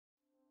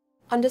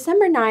On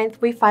December 9th,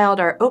 we filed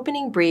our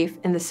opening brief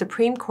in the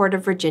Supreme Court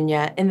of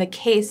Virginia in the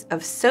case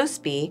of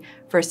Sosby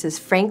versus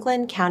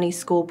Franklin County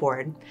School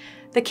Board.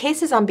 The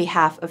case is on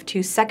behalf of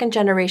two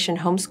second-generation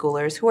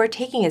homeschoolers who are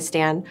taking a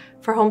stand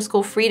for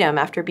homeschool freedom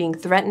after being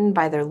threatened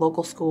by their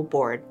local school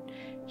board.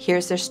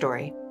 Here's their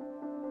story.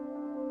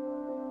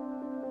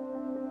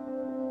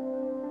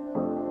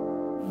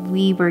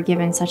 We were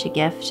given such a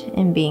gift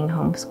in being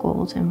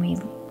homeschooled, and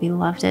we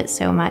loved it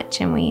so much,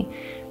 and we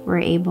were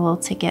able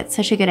to get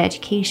such a good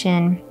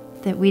education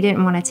that we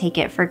didn't want to take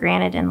it for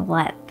granted and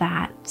let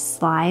that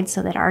slide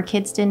so that our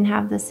kids didn't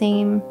have the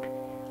same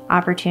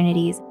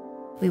opportunities.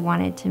 We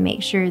wanted to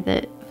make sure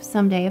that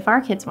someday if our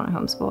kids want to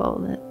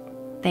homeschool,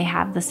 that they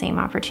have the same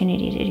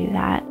opportunity to do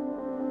that.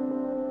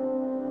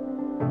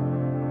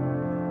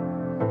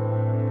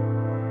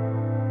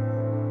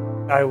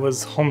 I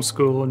was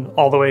homeschooled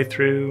all the way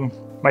through.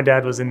 My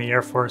dad was in the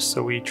Air Force,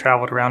 so we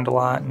traveled around a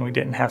lot and we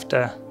didn't have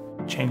to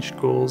change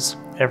schools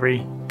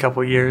every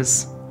couple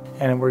years.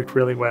 And it worked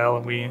really well.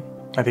 We,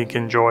 I think,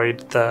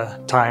 enjoyed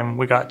the time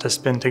we got to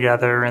spend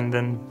together and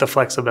then the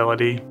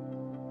flexibility.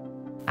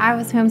 I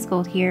was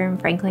homeschooled here in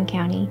Franklin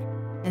County.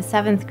 In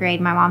 7th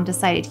grade, my mom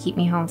decided to keep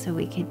me home so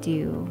we could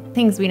do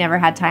things we never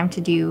had time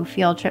to do,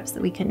 field trips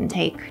that we couldn't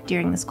take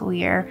during the school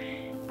year.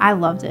 I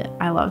loved it.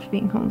 I loved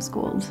being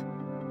homeschooled.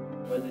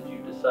 When did you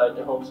decide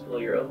to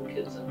homeschool your own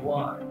kids and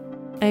why?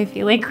 I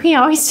feel like we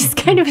always just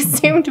kind of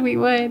assumed we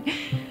would.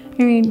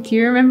 I mean, do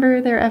you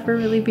remember there ever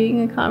really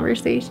being a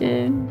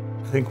conversation?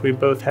 I think we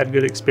both had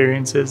good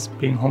experiences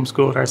being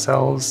homeschooled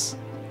ourselves.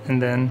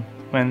 And then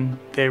when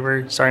they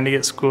were starting to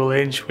get school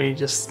age, we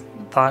just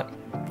thought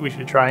we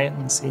should try it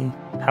and see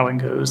how it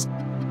goes.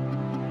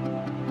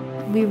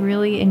 We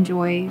really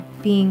enjoy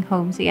being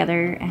home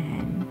together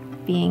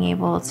and being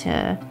able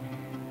to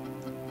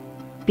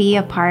be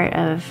a part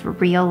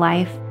of real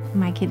life.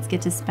 My kids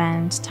get to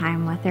spend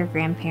time with their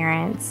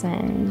grandparents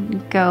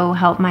and go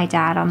help my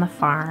dad on the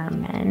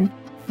farm. And,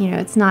 you know,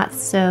 it's not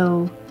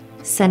so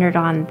centered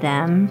on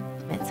them.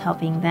 It's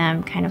helping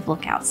them kind of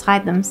look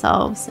outside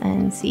themselves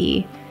and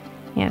see,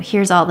 you know,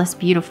 here's all this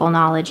beautiful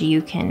knowledge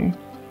you can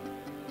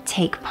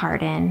take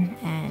part in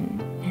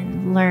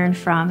and learn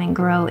from and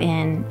grow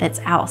in that's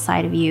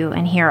outside of you.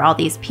 And here are all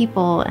these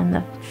people and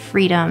the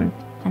freedom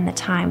and the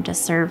time to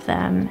serve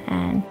them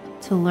and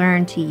to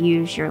learn to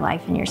use your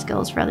life and your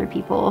skills for other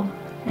people.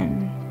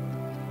 And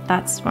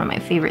that's one of my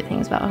favorite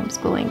things about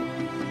homeschooling.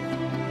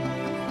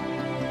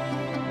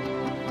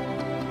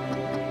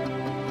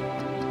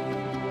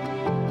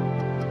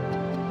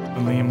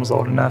 When Liam was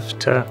old enough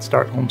to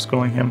start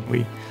homeschooling him,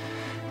 we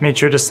made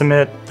sure to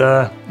submit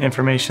the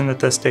information that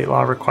the state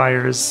law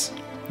requires,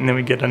 and then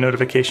we get a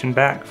notification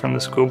back from the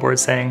school board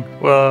saying,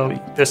 well,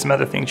 there's some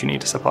other things you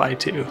need to supply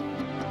too.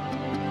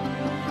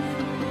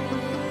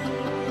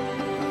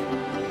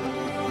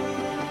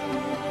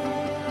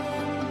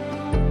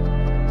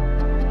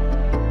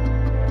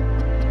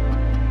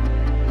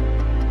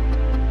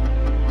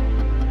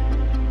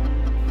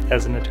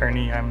 As an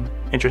attorney, I'm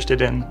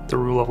interested in the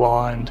rule of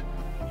law, and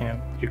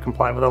you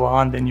comply with the law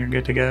and then you're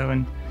good to go.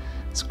 And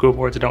school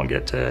boards don't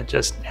get to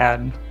just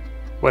add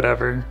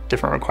whatever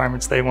different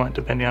requirements they want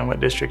depending on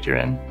what district you're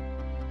in.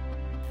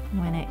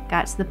 When it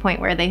got to the point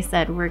where they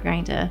said, we're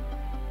going to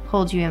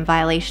hold you in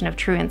violation of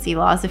truancy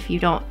laws if you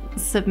don't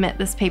submit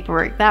this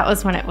paperwork, that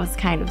was when it was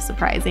kind of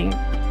surprising.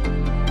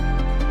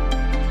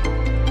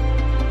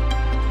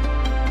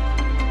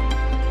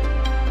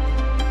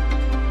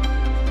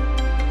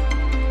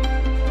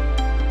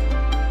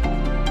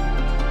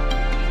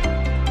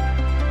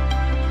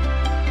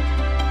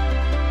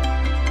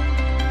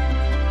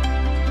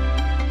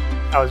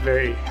 I was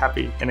very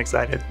happy and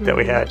excited that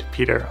we had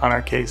Peter on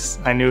our case.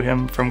 I knew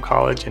him from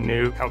college and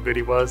knew how good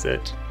he was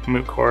at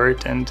moot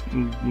court and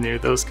knew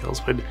those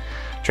skills would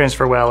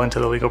transfer well into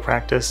the legal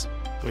practice.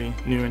 We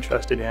knew and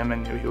trusted him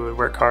and knew he would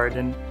work hard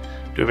and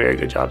do a very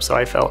good job. So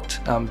I felt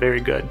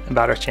very good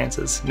about our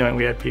chances knowing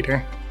we had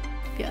Peter.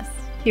 Yes,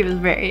 he was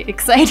very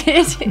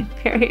excited,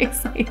 very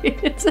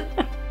excited.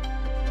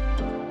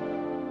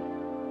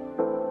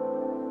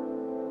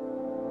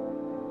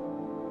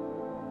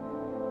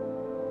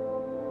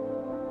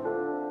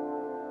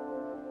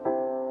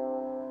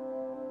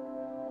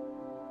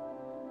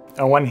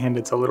 On one hand,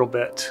 it's a little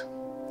bit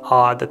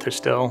odd that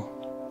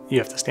you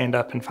have to stand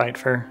up and fight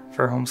for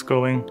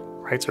homeschooling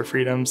rights or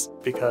freedoms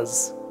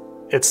because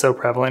it's so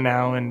prevalent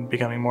now and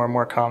becoming more and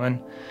more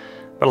common.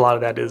 But a lot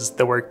of that is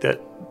the work that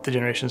the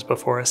generations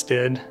before us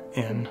did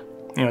in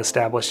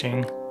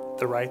establishing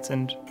the rights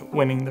and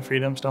winning the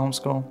freedoms to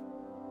homeschool.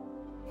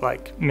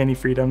 Like many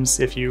freedoms,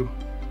 if you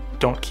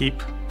don't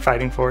keep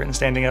fighting for it and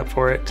standing up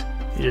for it,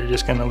 you're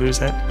just going to lose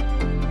it.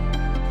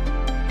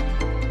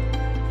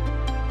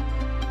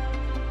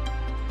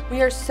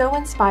 We are so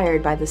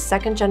inspired by the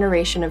second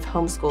generation of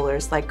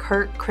homeschoolers like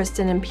Kurt,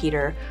 Kristen, and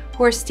Peter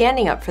who are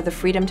standing up for the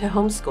freedom to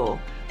homeschool.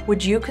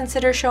 Would you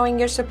consider showing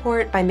your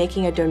support by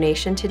making a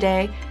donation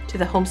today to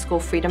the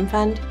Homeschool Freedom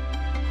Fund?